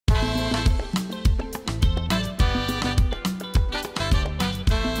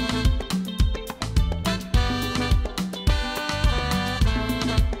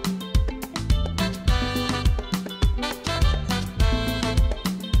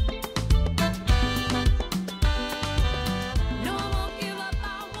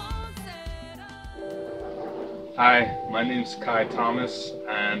Hi, my name's Kai Thomas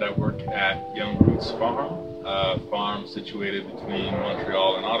and I work at Young Roots Farm, a farm situated between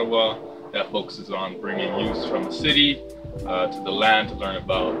Montreal and Ottawa that focuses on bringing youth from the city to the land to learn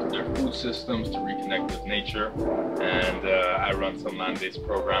about their food systems, to reconnect with nature. And I run some land-based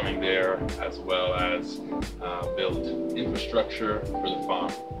programming there, as well as build infrastructure for the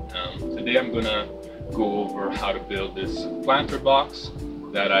farm. Today I'm going to go over how to build this planter box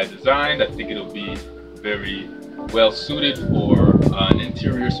that I designed. I think it'll be very well suited for an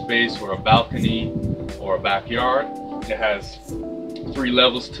interior space or a balcony or a backyard. It has 3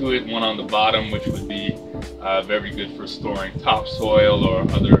 levels to it, one on the bottom which would be very good for storing topsoil or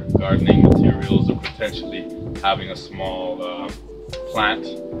other gardening materials, or potentially having a small plant.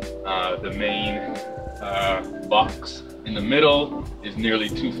 The main box in the middle is nearly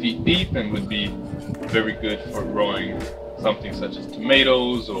 2 feet deep and would be very good for growing something such as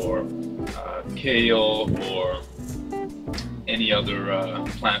tomatoes or kale or any other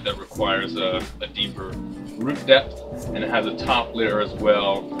plant that requires a deeper root depth. And it has a top layer as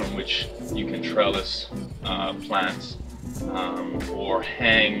well from which you can trellis plants or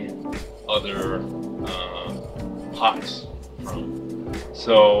hang other pots from.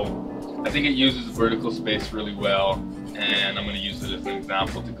 So I think it uses vertical space really well, and I'm going to use it as an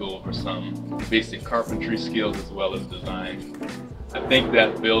example to go over some basic carpentry skills as well as design. I think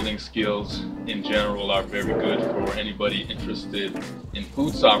that building skills in general are very good for anybody interested in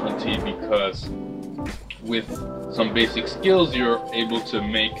food sovereignty, because with some basic skills you're able to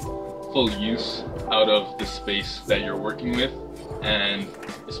make full use out of the space that you're working with, and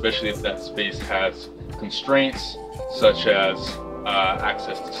especially if that space has constraints such as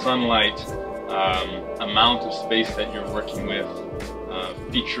access to sunlight, amount of space that you're working with,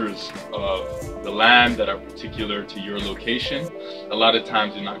 features of the land that are particular to your location. A lot of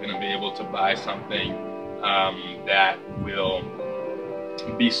times you're not going to be able to buy something that will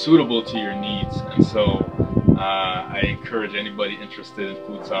be suitable to your needs, and so I encourage anybody interested in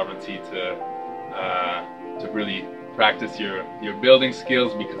food sovereignty to really practice your building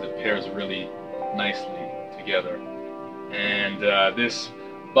skills, because it pairs really nicely together. And this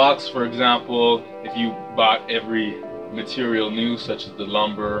box, for example, if you bought every material new, such as the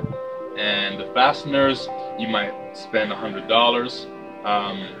lumber and the fasteners, you might spend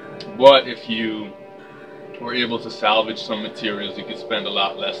 $100. But if you were able to salvage some materials, you could spend a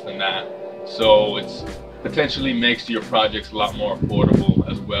lot less than that. So it's potentially makes your projects a lot more affordable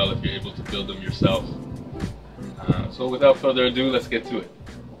as well if you're able to build them yourself. So without further ado, let's get to it.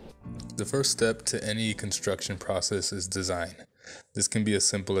 The first step to any construction process is design. This can be as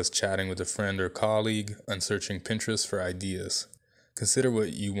simple as chatting with a friend or colleague and searching Pinterest for ideas. Consider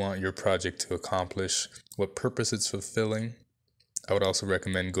what you want your project to accomplish, what purpose it's fulfilling. I would also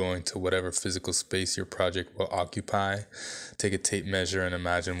recommend going to whatever physical space your project will occupy. Take a tape measure and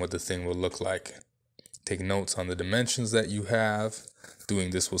imagine what the thing will look like. Take notes on the dimensions that you have. Doing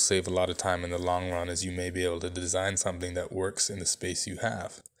this will save a lot of time in the long run, as you may be able to design something that works in the space you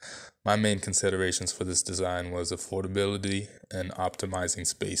have. My main considerations for this design was affordability and optimizing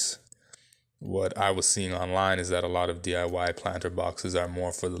space. What I was seeing online is that a lot of DIY planter boxes are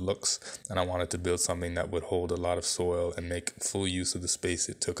more for the looks, and I wanted to build something that would hold a lot of soil and make full use of the space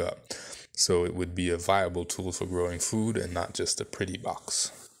it took up, so it would be a viable tool for growing food and not just a pretty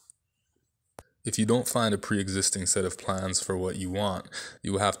box. If you don't find a pre-existing set of plans for what you want,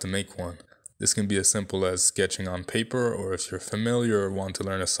 you will have to make one. This can be as simple as sketching on paper, or if you're familiar or want to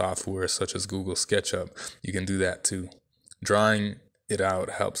learn a software such as Google SketchUp, you can do that too. Drawing it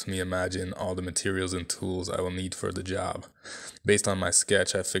out helps me imagine all the materials and tools I will need for the job. Based on my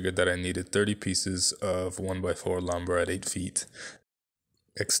sketch, I figured that I needed 30 pieces of 1x4 lumber at 8 feet,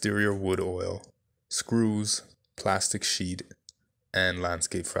 exterior wood oil, screws, plastic sheet, and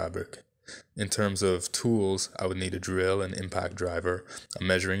landscape fabric. In terms of tools, I would need a drill, an impact driver, a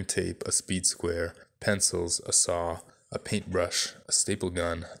measuring tape, a speed square, pencils, a saw, a paintbrush, a staple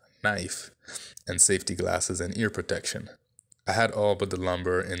gun, a knife, and safety glasses and ear protection. I had all but the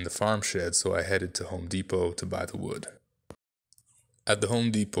lumber in the farm shed, so I headed to Home Depot to buy the wood. At the Home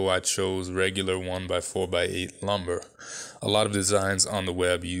Depot, I chose regular 1x4x8 lumber. A lot of designs on the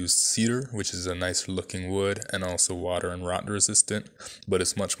web used cedar, which is a nicer looking wood and also water and rot resistant, but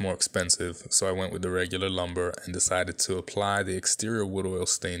it's much more expensive, so I went with the regular lumber and decided to apply the exterior wood oil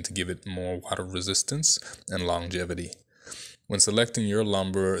stain to give it more water resistance and longevity. When selecting your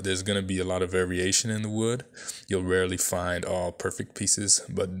lumber, there's going to be a lot of variation in the wood. You'll rarely find all perfect pieces,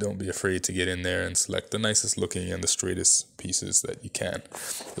 but don't be afraid to get in there and select the nicest looking and the straightest pieces that you can.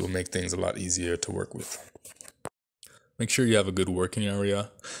 It will make things a lot easier to work with. Make sure you have a good working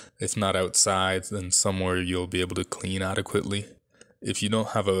area. If not outside, then somewhere you'll be able to clean adequately. If you don't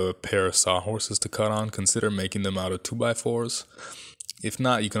have a pair of sawhorses to cut on, consider making them out of 2x4s. If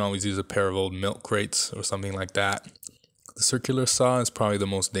not, you can always use a pair of old milk crates or something like that. The circular saw is probably the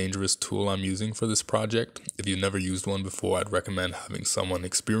most dangerous tool I'm using for this project. If you've never used one before, I'd recommend having someone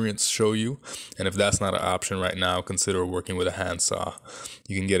experienced show you. And if that's not an option right now, consider working with a handsaw.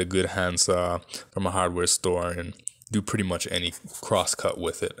 You can get a good handsaw from a hardware store and do pretty much any cross-cut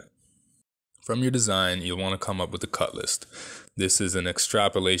with it. From your design, you'll want to come up with a cut list. This is an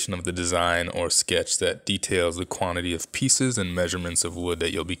extrapolation of the design or sketch that details the quantity of pieces and measurements of wood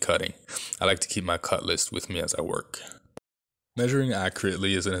that you'll be cutting. I like to keep my cut list with me as I work. Measuring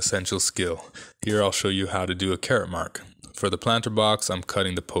accurately is an essential skill. Here I'll show you how to do a carat mark. For the planter box, I'm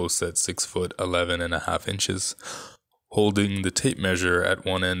cutting the posts at 6 foot 11.5 inches. Holding the tape measure at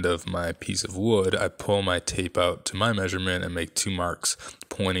one end of my piece of wood, I pull my tape out to my measurement and make 2 marks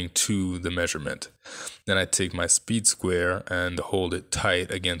pointing to the measurement. Then I take my speed square and hold it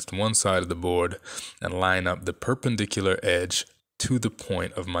tight against one side of the board and line up the perpendicular edge to the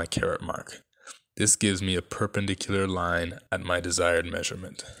point of my carat mark. This gives me a perpendicular line at my desired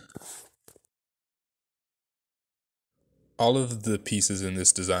measurement. All of the pieces in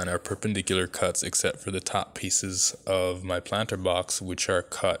this design are perpendicular cuts except for the top pieces of my planter box, which are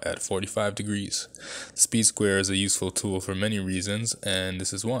cut at 45 degrees. The speed square is a useful tool for many reasons, and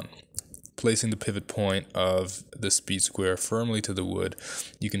this is one. Placing the pivot point of the speed square firmly to the wood,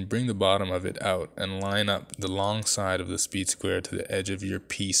 you can bring the bottom of it out and line up the long side of the speed square to the edge of your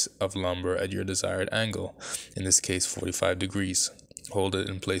piece of lumber at your desired angle, in this case 45 degrees. Hold it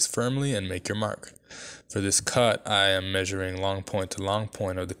in place firmly and make your mark. For this cut, I am measuring long point to long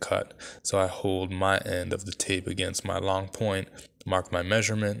point of the cut, so I hold my end of the tape against my long point, mark my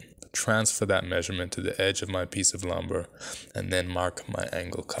measurement, transfer that measurement to the edge of my piece of lumber, and then mark my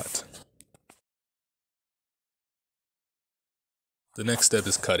angle cut. The next step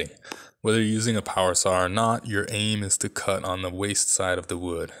is cutting. Whether you're using a power saw or not, your aim is to cut on the waste side of the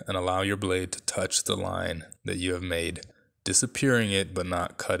wood and allow your blade to touch the line that you have made, disappearing it but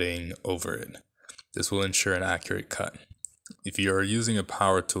not cutting over it. This will ensure an accurate cut. If you are using a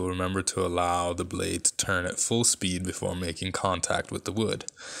power tool, remember to allow the blade to turn at full speed before making contact with the wood.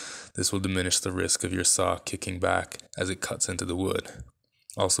 This will diminish the risk of your saw kicking back as it cuts into the wood.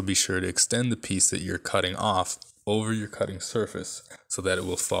 Also be sure to extend the piece that you're cutting off over your cutting surface so that it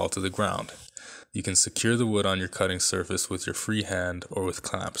will fall to the ground. You can secure the wood on your cutting surface with your free hand or with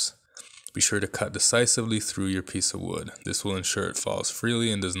clamps. Be sure to cut decisively through your piece of wood. This will ensure it falls freely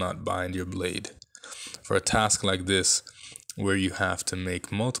and does not bind your blade. For a task like this, where you have to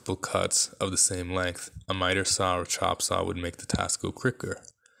make multiple cuts of the same length, a miter saw or chop saw would make the task go quicker.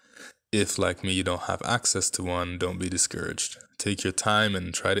 If, like me, you don't have access to one, don't be discouraged. Take your time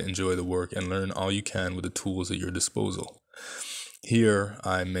and try to enjoy the work and learn all you can with the tools at your disposal. Here,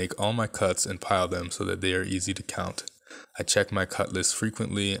 I make all my cuts and pile them so that they are easy to count. I check my cut list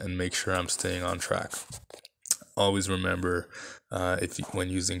frequently and make sure I'm staying on track. Always remember, when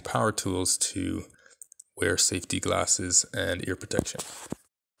using power tools, to wear safety glasses and ear protection.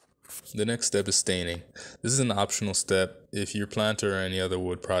 The next step is staining. This is an optional step. If your planter or any other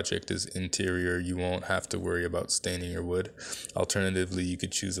wood project is interior, you won't have to worry about staining your wood. Alternatively, you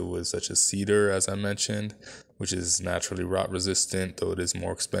could choose a wood such as cedar, as I mentioned, which is naturally rot resistant, though it is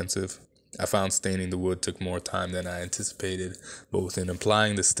more expensive. I found staining the wood took more time than I anticipated, both in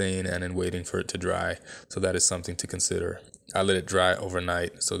applying the stain and in waiting for it to dry, so that is something to consider. I let it dry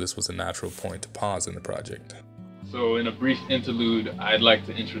overnight, so this was a natural point to pause in the project. So in a brief interlude, I'd like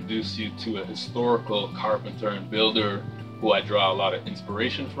to introduce you to a historical carpenter and builder who I draw a lot of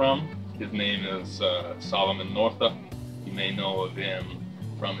inspiration from. His name is Solomon Northup. You may know of him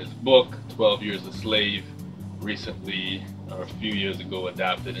from his book, 12 Years a Slave, recently, or a few years ago,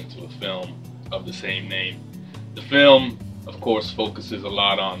 adapted into a film of the same name. The film, of course, focuses a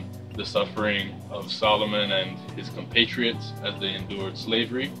lot on the suffering of Solomon and his compatriots as they endured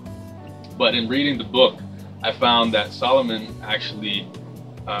slavery. But in reading the book, I found that Solomon actually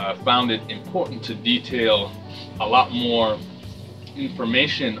found it important to detail a lot more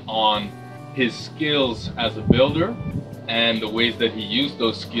information on his skills as a builder and the ways that he used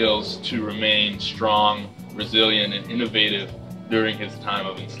those skills to remain strong, resilient, and innovative during his time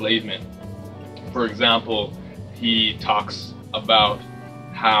of enslavement. For example, he talks about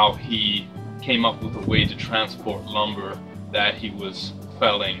how he came up with a way to transport lumber that he was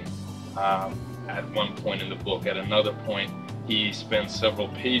felling at one point in the book. At another point, he spends several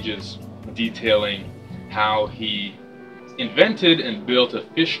pages detailing how he invented and built a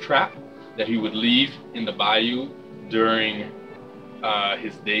fish trap that he would leave in the bayou during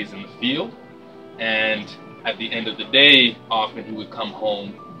his days in the field, and at the end of the day, often he would come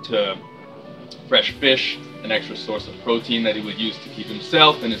home to fresh fish, an extra source of protein that he would use to keep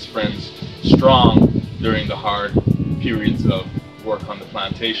himself and his friends strong during the hard periods of work on the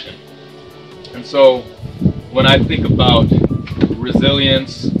plantation. And so when I think about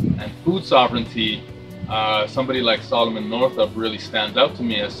resilience and food sovereignty, somebody like Solomon Northup really stands out to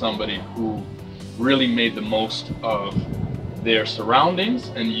me as somebody who really made the most of their surroundings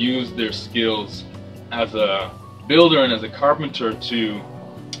and used their skills as a builder and as a carpenter to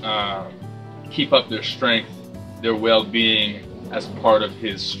keep up their strength, their well-being as part of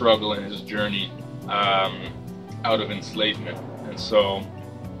his struggle and his journey out of enslavement. And so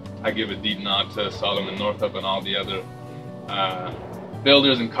I give a deep nod to Solomon Northup and all the other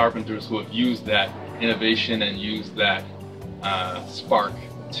builders and carpenters who have used that innovation and used that spark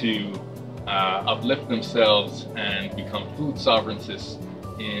to uplift themselves and become food sovereigntists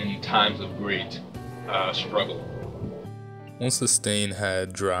in times of great struggle. Once the stain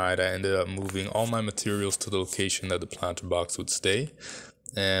had dried, I ended up moving all my materials to the location that the planter box would stay,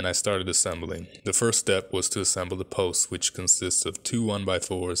 and I started assembling. The first step was to assemble the post, which consists of two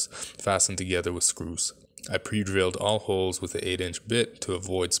 1x4s fastened together with screws. I pre-drilled all holes with an 8-inch bit to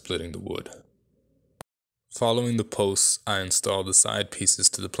avoid splitting the wood. Following the posts, I installed the side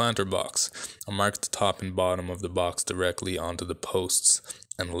pieces to the planter box. I marked the top and bottom of the box directly onto the posts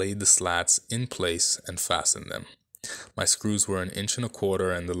and laid the slats in place and fastened them. My screws were 1.25 inches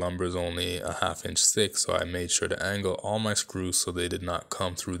and the lumber is only a 1/2 inch thick, so I made sure to angle all my screws so they did not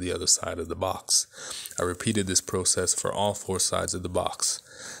come through the other side of the box. I repeated this process for all 4 sides of the box.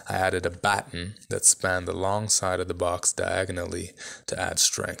 I added a batten that spanned the long side of the box diagonally to add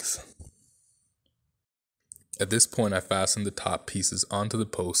strength. At this point, I fastened the top pieces onto the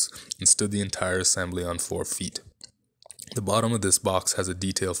posts and stood the entire assembly on 4 feet. The bottom of this box has a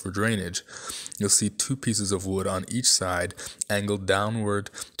detail for drainage. You'll see 2 pieces of wood on each side angled downward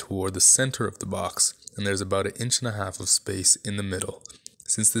toward the center of the box, and there's about 1.5 inches of space in the middle.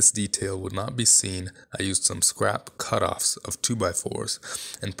 Since this detail would not be seen, I used some scrap cutoffs of 2x4s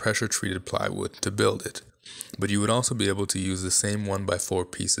and pressure treated plywood to build it. But you would also be able to use the same 1x4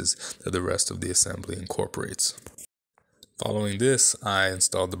 pieces that the rest of the assembly incorporates. Following this, I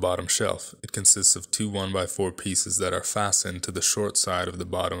installed the bottom shelf. It consists of 2 1x4 pieces that are fastened to the short side of the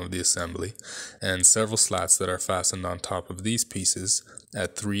bottom of the assembly, and several slats that are fastened on top of these pieces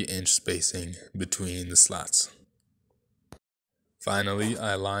at 3-inch spacing between the slats. Finally,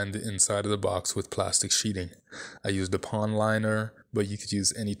 I lined the inside of the box with plastic sheeting. I used a pond liner, but you could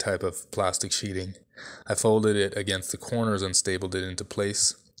use any type of plastic sheeting. I folded it against the corners and stapled it into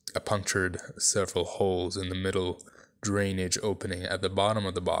place. I punctured several holes in the middle drainage opening at the bottom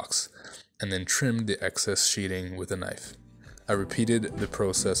of the box, and then trimmed the excess sheeting with a knife. I repeated the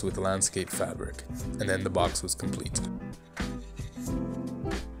process with landscape fabric, and then the box was complete.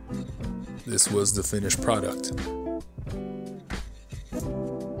 This was the finished product.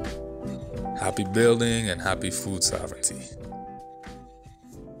 Happy building and happy food sovereignty.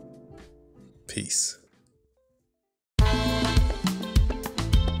 Peace.